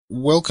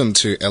Welcome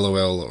to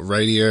LOL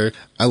Radio.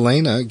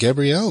 Elena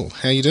Gabrielle,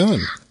 how you doing?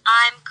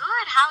 I'm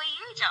good. How are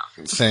you,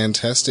 Josh?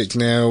 Fantastic.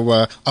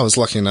 Now, I was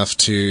lucky enough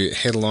to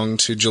head along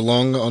to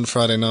Geelong on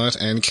Friday night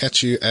and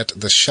catch you at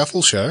the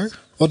Shuffle Show.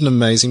 What an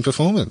amazing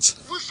performance.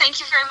 Well,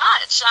 thank you very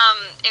much.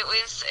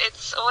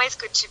 It's always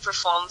good to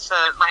perform for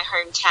my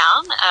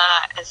hometown,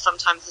 as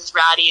sometimes as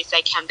rowdy as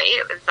they can be.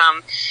 It was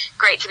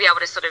great to be able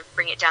to sort of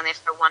bring it down there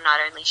for a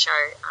one-night-only show.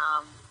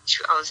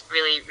 I was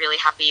really, really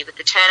happy with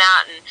the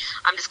turnout, and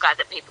I'm just glad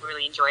that people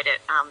really enjoyed it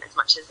as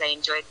much as they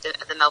enjoyed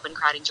the Melbourne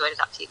crowd enjoyed it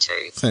up here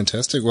too.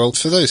 Fantastic. Well,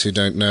 for those who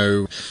don't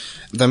know,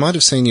 they might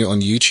have seen you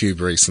on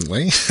YouTube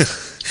recently.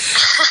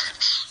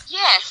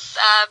 Yes,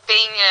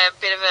 being a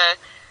bit of a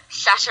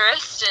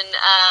satirist and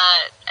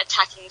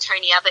attacking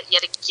Tony Abbott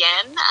yet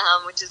again,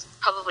 which has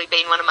probably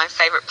been one of my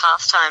favourite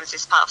pastimes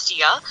this past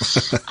year.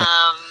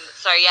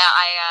 So yeah,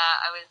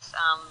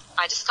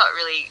 I just got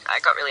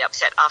really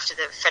upset after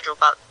the federal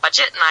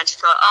budget, and I just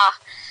thought,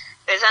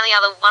 there's only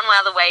one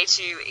other way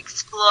to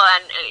explore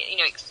and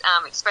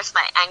express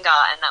my anger,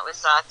 and that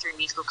was through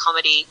musical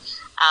comedy.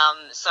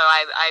 So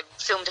I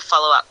filmed a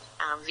follow-up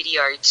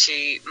video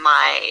to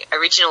my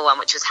original one,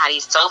 which was How Do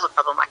You Solve a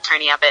Problem Like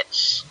Tony Abbott,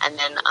 and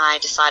then I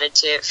decided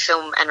to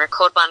film and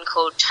record one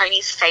called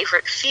Tony's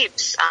Favourite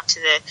Fibs, to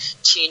the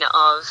tune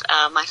of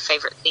my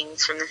favourite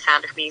things from The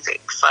Sound of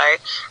Music. So,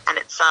 and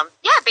it's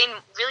been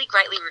really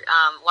greatly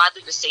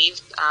widely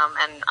received,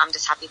 and I'm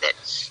just happy that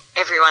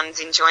everyone's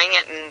enjoying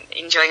it and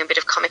enjoying a bit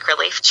of comic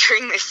relief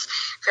during this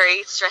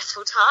very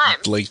stressful time.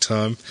 Bleak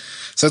time.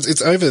 So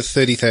it's over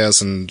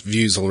 30,000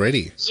 views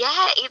already.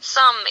 Yeah,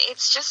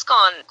 it's just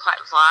gone quite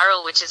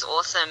viral, which is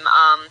awesome.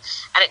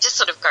 And it just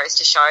sort of goes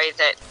to show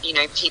that,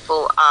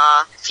 people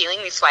are feeling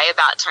this way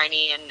about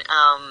Tony. And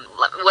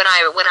when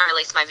I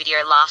released my video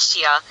last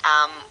year,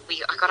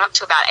 I got up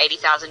to about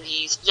 80,000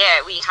 views.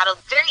 Yeah, we had a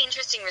very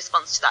interesting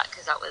response to that,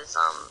 because that was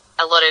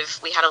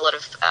we had a lot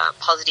of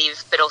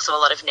positive, but also a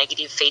lot of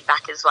negative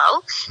feedback as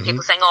well. Mm-hmm.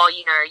 People saying,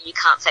 you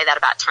can't say that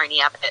about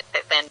Tony Abbott.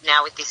 But then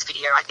now with this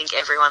video, I think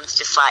everyone's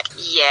just like,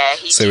 yeah,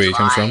 he see where you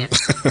come from.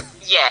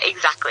 Yeah,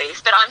 exactly.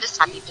 But I'm just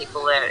happy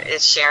people are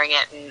sharing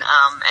it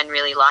and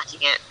really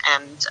liking it,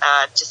 and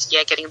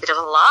getting a bit of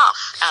a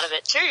laugh out of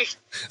it too.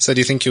 So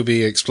do you think you'll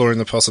be exploring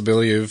the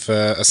possibility of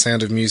a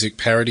Sound of Music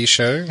parody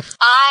show?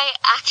 I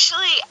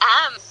actually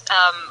am.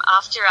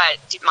 After I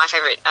did my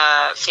favourite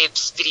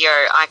Fibs video,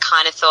 I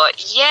kind of thought,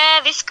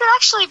 this could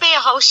actually be a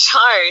whole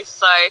show.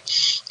 So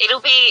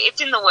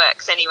it's in the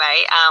works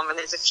anyway. And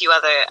there's a few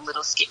other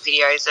little skit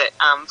videos that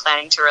I'm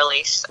planning to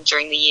release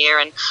during the year.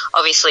 And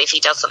obviously if he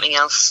does something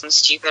else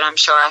stupid, I'm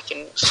sure I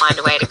can find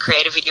a way to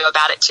create a video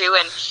about it too.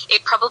 And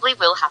it probably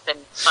will happen.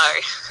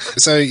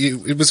 So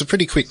it was a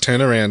pretty quick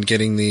turnaround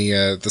getting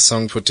the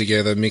song put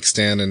together, mixed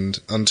down, and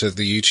onto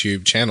the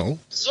YouTube channel.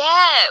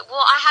 Yeah,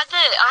 well, I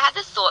had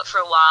the thought for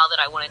a while that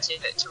I wanted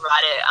to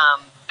write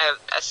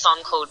a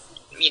song called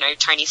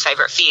Tony's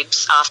Favourite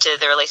Fibs after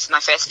the release of my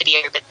first video,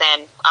 but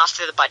then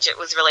after the budget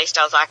was released,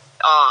 I was like,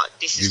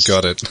 this is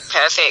got it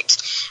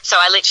perfect. So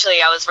I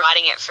was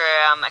writing it for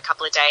a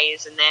couple of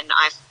days, and then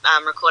I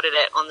recorded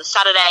it on the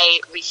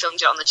Saturday. We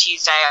filmed it on the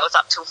Tuesday. I was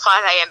up till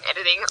 5 a.m.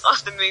 editing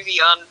of the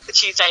movie on the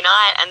Tuesday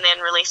night, and then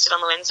released it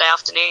on the Wednesday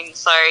afternoon.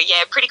 So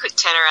yeah, pretty quick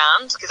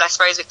turnaround, because I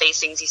suppose with these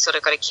things you sort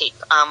of got to keep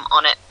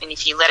on it, and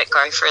if you let it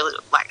go for a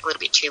little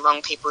bit too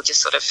long, people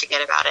just sort of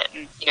forget about it,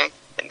 and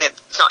they're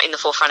not in the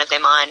forefront of their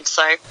mind.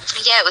 So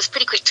yeah, it was a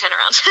pretty quick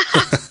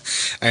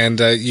turnaround. And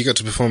you got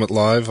to perform it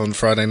live on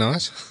Friday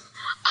night?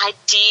 I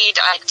did.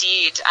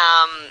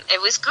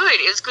 It was good.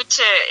 It's good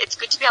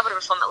to be able to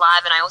perform it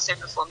live, and I also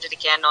performed it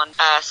again on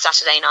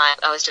Saturday night.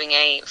 I was doing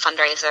a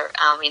fundraiser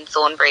in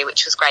Thornbury,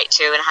 which was great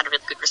too, and I had a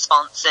really good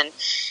response. And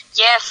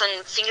yes,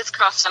 and fingers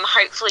crossed, I'm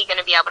hopefully going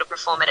to be able to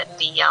perform it at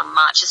the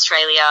March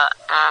Australia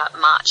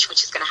March,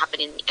 which is going to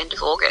happen in the end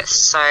of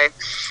August. So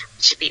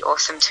should be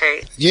awesome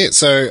too. Yeah,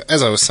 so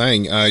as I was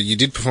saying, you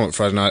did perform it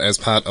Friday night as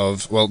part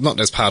of, well, not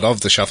as part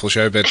of the Shuffle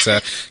Show, but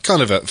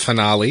kind of a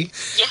finale.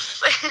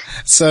 Yes.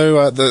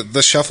 So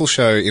the Shuffle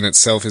Show in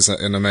itself is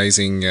an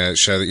amazing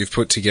show that you've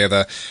put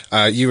together.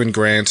 You and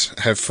Grant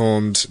have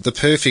formed the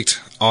perfect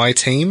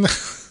I-team.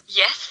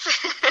 Yes.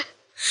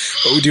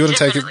 Do you want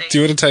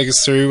to take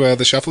us through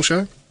the Shuffle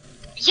Show?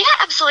 Yeah,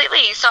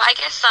 absolutely. So I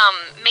guess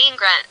me and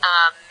Grant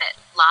met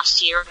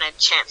last year on a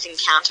chance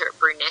encounter at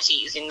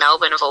Brunetti's in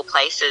Melbourne, of all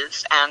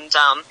places, and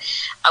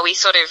we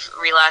sort of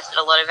realised that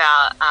a lot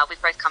of we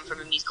both come from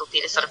a musical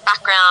theatre sort of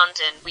background,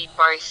 and we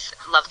both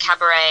love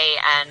cabaret,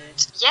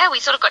 and yeah, we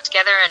sort of got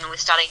together and we're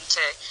starting to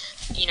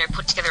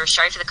put together a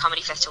show for the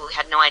comedy festival. We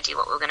had no idea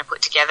what we were going to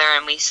put together,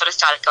 and we sort of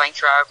started going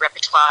through our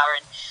repertoire,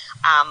 and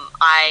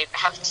I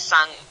have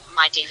sung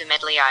my diva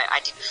medley I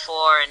did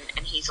before,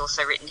 and he's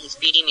also written his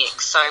beauty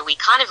mix. So we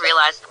kind of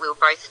realised that we were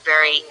both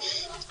very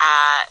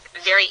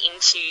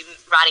into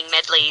writing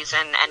medleys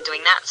and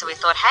doing that. So we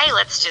thought, hey,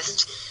 let's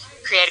just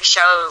create a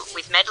show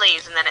with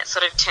medleys, and then it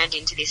sort of turned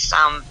into this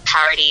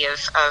parody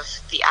of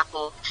the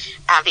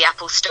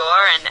Apple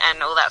Store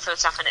and all that sort of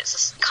stuff. And it's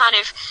just kind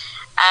of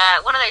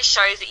one of those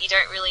shows that you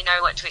don't really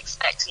know what to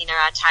expect. You know,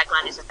 our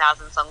tagline is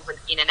 1,000 songs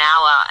in an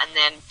hour, and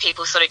then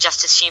people sort of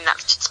just assume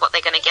that's just what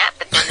they're going to get,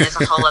 but then there's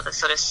a whole other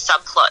sort of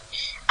subplot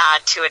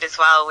to it as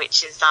well,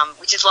 which is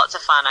lots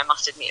of fun. I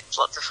must admit, it's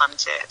lots of fun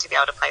to be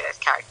able to play those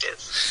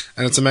characters.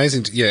 And it's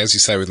amazing, as you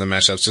say, with the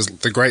mashups,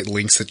 just the great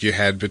links that you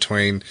had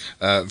between,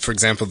 for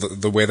example,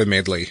 the weather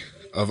medley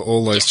of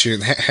all those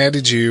tunes. How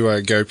did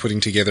you go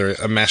putting together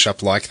a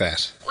mashup like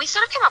that? We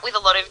sort of came up with a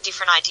lot of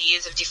different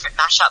ideas of different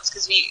mashups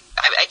because we,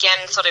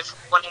 again, sort of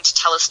wanting to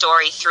tell a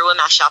story through a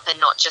mashup and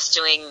not just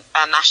doing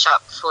a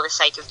mashup for the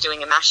sake of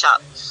doing a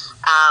mashup.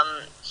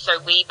 So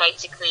we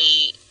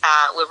basically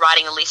were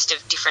writing a list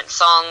of different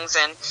songs,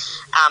 and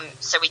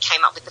so we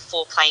came up with the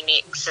 4-play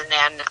mix, and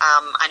then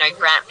I know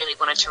Grant really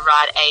wanted to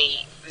write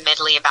a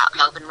medley about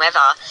Melbourne weather,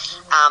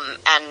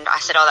 and I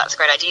said, that's a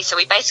great idea. So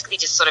we basically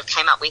just sort of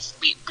came up with,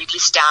 we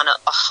list down a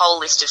whole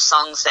list of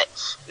songs that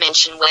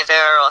mention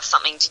weather or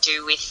something to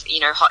do with,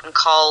 hot and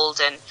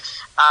cold and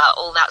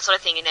all that sort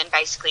of thing, and then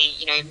basically,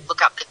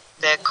 look up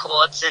the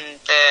chords and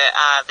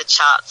the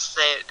charts,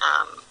 the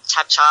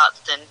tab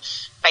charts, and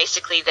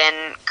basically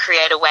then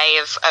create a way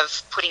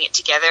of putting it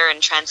together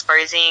and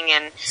transposing,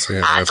 and it's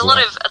a lot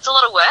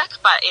of work,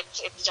 but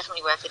it's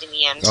definitely worth it in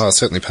the end. It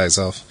certainly pays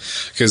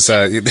off, because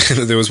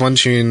there was one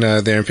tune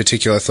there in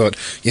particular I thought,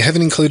 you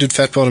haven't included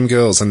Fat Bottom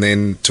Girls, and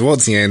then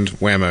towards the end,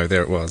 whammo,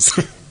 there it was.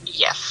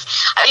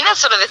 Yes. I think that's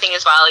sort of the thing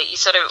as well. You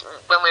sort of,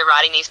 when we're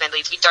writing these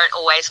medleys, we don't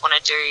always want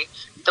to do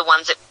the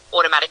ones that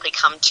automatically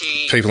come to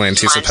people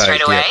anticipate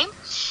straight away. Yeah.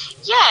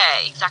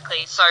 Yeah,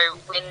 exactly. So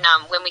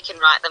when we can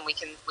write them,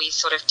 we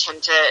sort of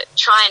tend to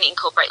try and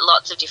incorporate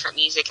lots of different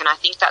music, and I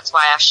think that's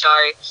why our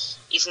show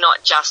is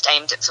not just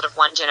aimed at sort of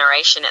one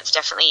generation. It's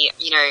definitely,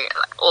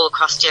 all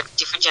across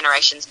different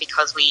generations,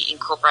 because we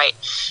incorporate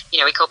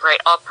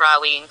opera,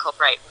 we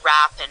incorporate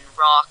rap and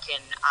rock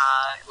and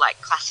like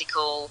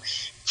classical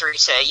through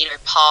to,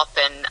 pop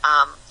and,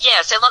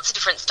 so lots of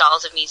different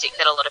styles of music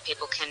that a lot of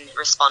people can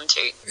respond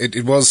to.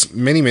 It was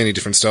many, many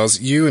different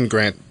styles. You and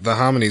Grant, the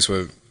harmonies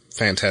were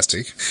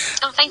fantastic.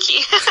 Oh, thank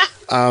you.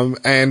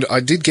 And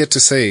I did get to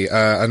see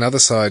another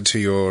side to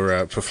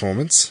your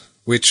performance,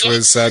 which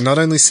was not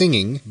only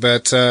singing,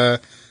 but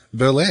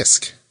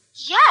burlesque.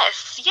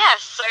 Yes.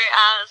 So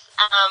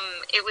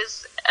it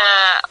was,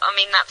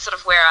 that's sort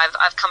of where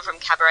I've come from,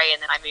 cabaret,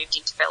 and then I moved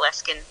into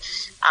burlesque and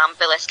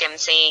burlesque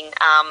emceeing.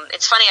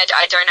 It's funny,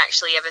 I don't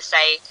actually ever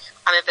say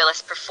I'm a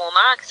burlesque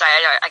performer, because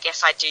I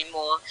guess I do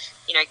more,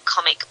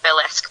 comic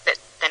burlesque, but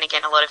then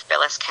again, a lot of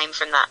burlesque came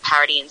from that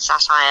parody and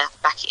satire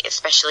back,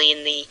 especially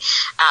in the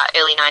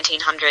early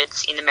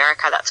 1900s in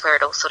America. That's where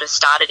it all sort of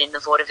started, in the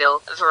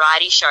vaudeville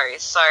variety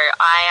shows. So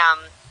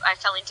I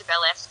fell into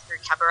burlesque through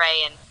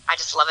cabaret, and I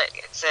just love it.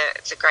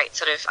 It's a great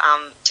sort of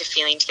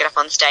feeling to get up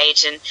on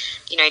stage and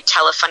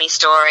tell a funny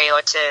story,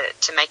 or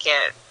to make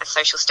a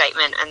social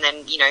statement, and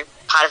then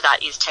part of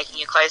that is taking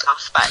your clothes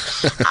off,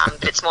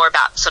 but it's more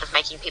about sort of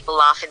making people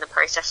laugh in the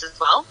process as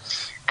well.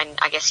 And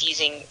I guess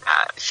using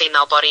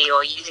female body,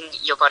 or using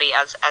your body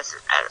as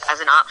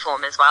an art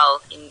form as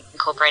well,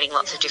 incorporating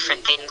lots of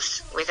different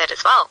things with it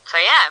as well. So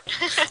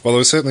yeah. Well, there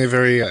was certainly a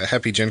very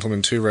happy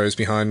gentleman 2 rows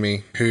behind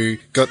me who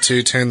got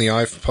to turn the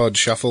iPod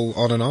shuffle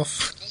on and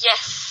off.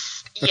 Yes.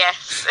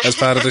 As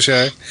part of the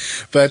show.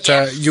 But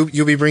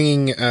you'll be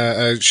bringing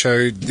a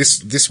show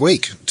this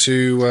week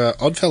to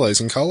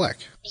Oddfellows in Colac.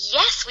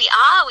 Yes, we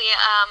are.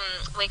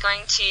 We're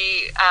going to,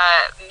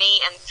 me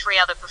and 3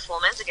 other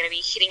performers are going to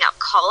be hitting up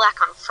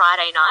Colac on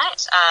Friday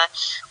night,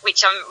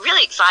 which I'm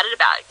really excited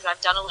about, because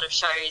I've done a lot of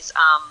shows,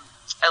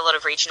 a lot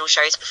of regional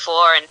shows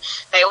before, and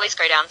they always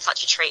go down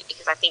such a treat,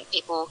 because I think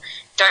people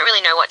don't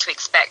really know what to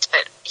expect,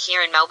 but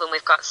here in Melbourne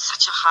we've got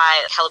such a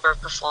high calibre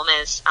of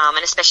performers,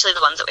 and especially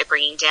the ones that we're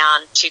bringing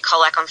down to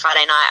Colac on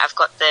Friday night. I've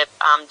got the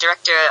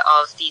director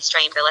of the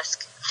Australian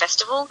Burlesque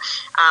Festival,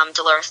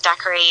 Dolores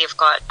Daiquiri. I've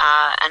got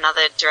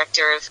another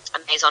director of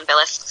a Maison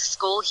Burlesque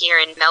School here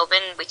in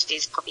Melbourne, which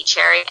is Poppy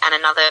Cherry, and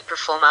another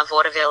performer,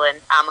 vaudeville and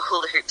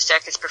hula hoop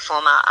circus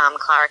performer,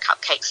 Clara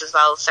Cupcakes as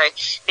well. So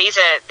these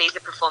are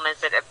performers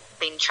that have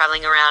been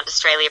travelling around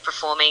Australia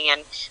performing,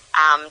 and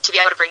to be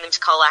able to bring them to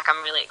Colac,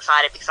 I'm really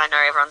excited, because I know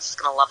everyone's just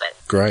going to love it.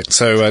 Great.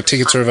 So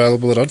tickets are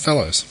available at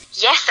Oddfellows?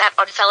 Yes, at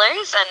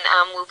Oddfellows,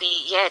 and we'll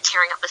be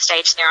tearing up the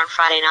stage there on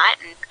Friday night,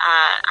 and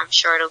I'm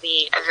sure it'll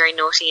be a very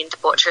naughty and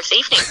debaucherous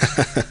evening.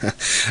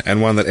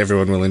 And one that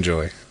everyone will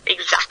enjoy.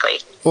 Exactly.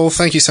 Well,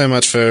 thank you so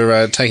much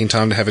for taking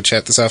time to have a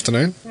chat this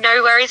afternoon.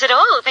 No worries at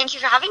all. Thank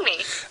you for having me.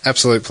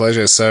 Absolute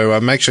pleasure. So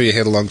make sure you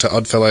head along to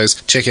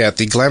Oddfellows, check out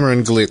the glamour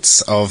and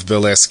glitz of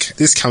burlesque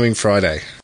this coming Friday.